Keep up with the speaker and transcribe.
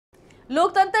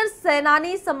लोकतंत्र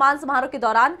सेनानी सम्मान समारोह के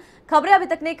दौरान खबरें अभी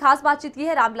तक ने खास बातचीत की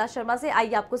है रामबिलास शर्मा से।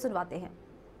 आइए आपको सुनवाते हैं।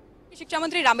 शिक्षा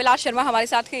मंत्री रामबिलास शर्मा हमारे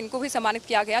साथ हैं, इनको भी सम्मानित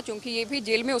किया गया क्योंकि ये भी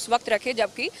जेल में उस वक्त रखे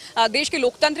जबकि देश के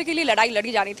लोकतंत्र के लिए लड़ाई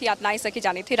लड़ी जानी थी, यातनाएं सही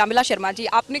जानी थी। रामबिलास शर्मा जी,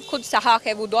 आपने खुद सहा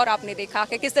है, वो दौर आपने देखा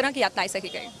है, किस तरह की यातनाएं सही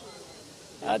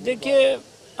गई? देखिए,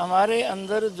 हमारे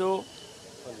अंदर जो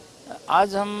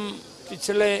आज हम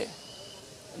पिछले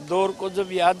दौर को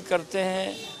जब याद करते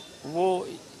हैं, वो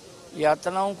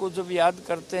यातनाओं को जब याद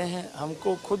करते हैं,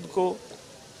 हमको खुद को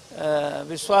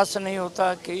विश्वास नहीं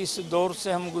होता कि इस दौर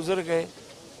से हम गुजर गए।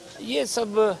 ये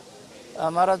सब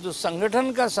हमारा जो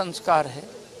संगठन का संस्कार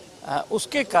है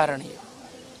उसके कारण ही।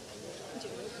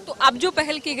 तो अब जो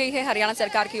पहल की गई है हरियाणा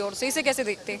सरकार की ओर से, इसे कैसे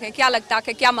देखते हैं? क्या लगता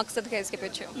है, क्या मकसद है इसके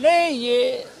पीछे? नहीं,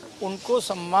 ये उनको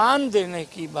सम्मान देने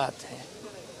की बात है।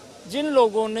 जिन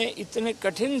लोगों ने इतने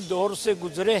कठिन दौर से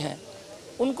गुजरे हैं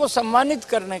उनको सम्मानित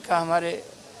करने का हमारे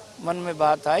मन में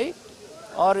बात आई,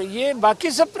 और ये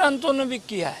बाकी सब प्रांतों ने भी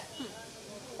किया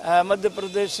है। मध्य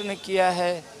प्रदेश ने किया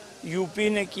है, यूपी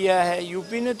ने किया है।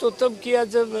 यूपी ने तो तब किया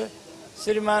जब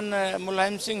श्रीमान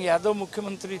मुलायम सिंह यादव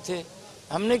मुख्यमंत्री थे,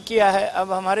 हमने किया है।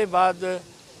 अब हमारे बाद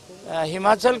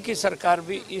हिमाचल की सरकार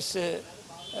भी इस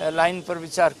लाइन पर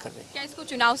विचार कर रही है। क्या इसको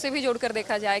चुनाव से भी जोड़कर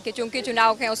देखा जाए कि चूंकि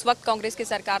चुनाव है, उस वक्त कांग्रेस की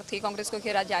सरकार थी, कांग्रेस को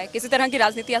घेरा जाए, किसी तरह की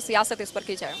राजनीति या सियासत इस पर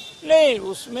की जाए? नहीं,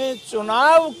 उसमें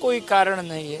चुनाव कोई कारण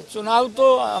नहीं है। चुनाव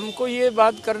तो हमको ये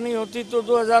बात करनी होती तो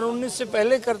 2019 से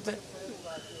पहले करते।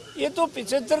 ये तो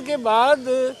 75 के बाद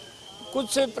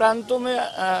कुछ प्रांतों में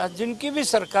जिनकी भी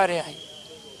सरकारें आई,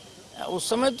 उस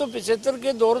समय तो 75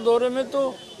 के दौरे में तो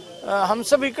हम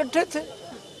सब इकट्ठे थे।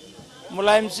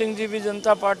 मुलायम सिंह जी भी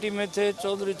जनता पार्टी में थे,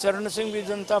 चौधरी चरण सिंह भी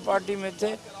जनता पार्टी में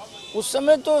थे। उस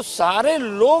समय तो सारे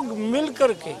लोग मिल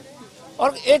कर के,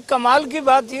 और एक कमाल की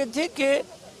बात ये थी कि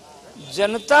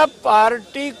जनता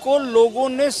पार्टी को लोगों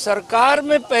ने सरकार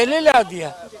में पहले ला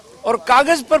दिया और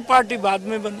कागज पर पार्टी बाद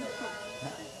में बनी।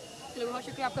 बहुत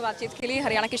शुक्रिया आपका बातचीत के लिए।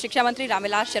 हरियाणा के शिक्षा मंत्री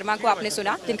रामबिलास शर्मा को आपने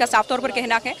सुना, जिनका साफ तौर पर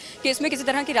कहना है कि इसमें किसी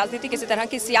तरह की राजनीति, किसी तरह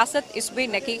की सियासत इसमें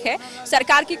नहीं है।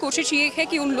 सरकार की कोशिश ये है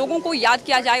कि उन लोगों को याद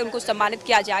किया जाए, उनको सम्मानित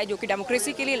किया जाए जो कि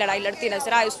डेमोक्रेसी के लिए लड़ाई लड़ते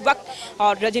नजर आए उस वक्त,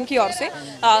 और जिनकी ओर से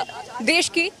देश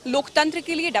की लोकतंत्र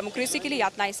के लिए, डेमोक्रेसी के लिए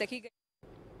यातनाएं सही गई।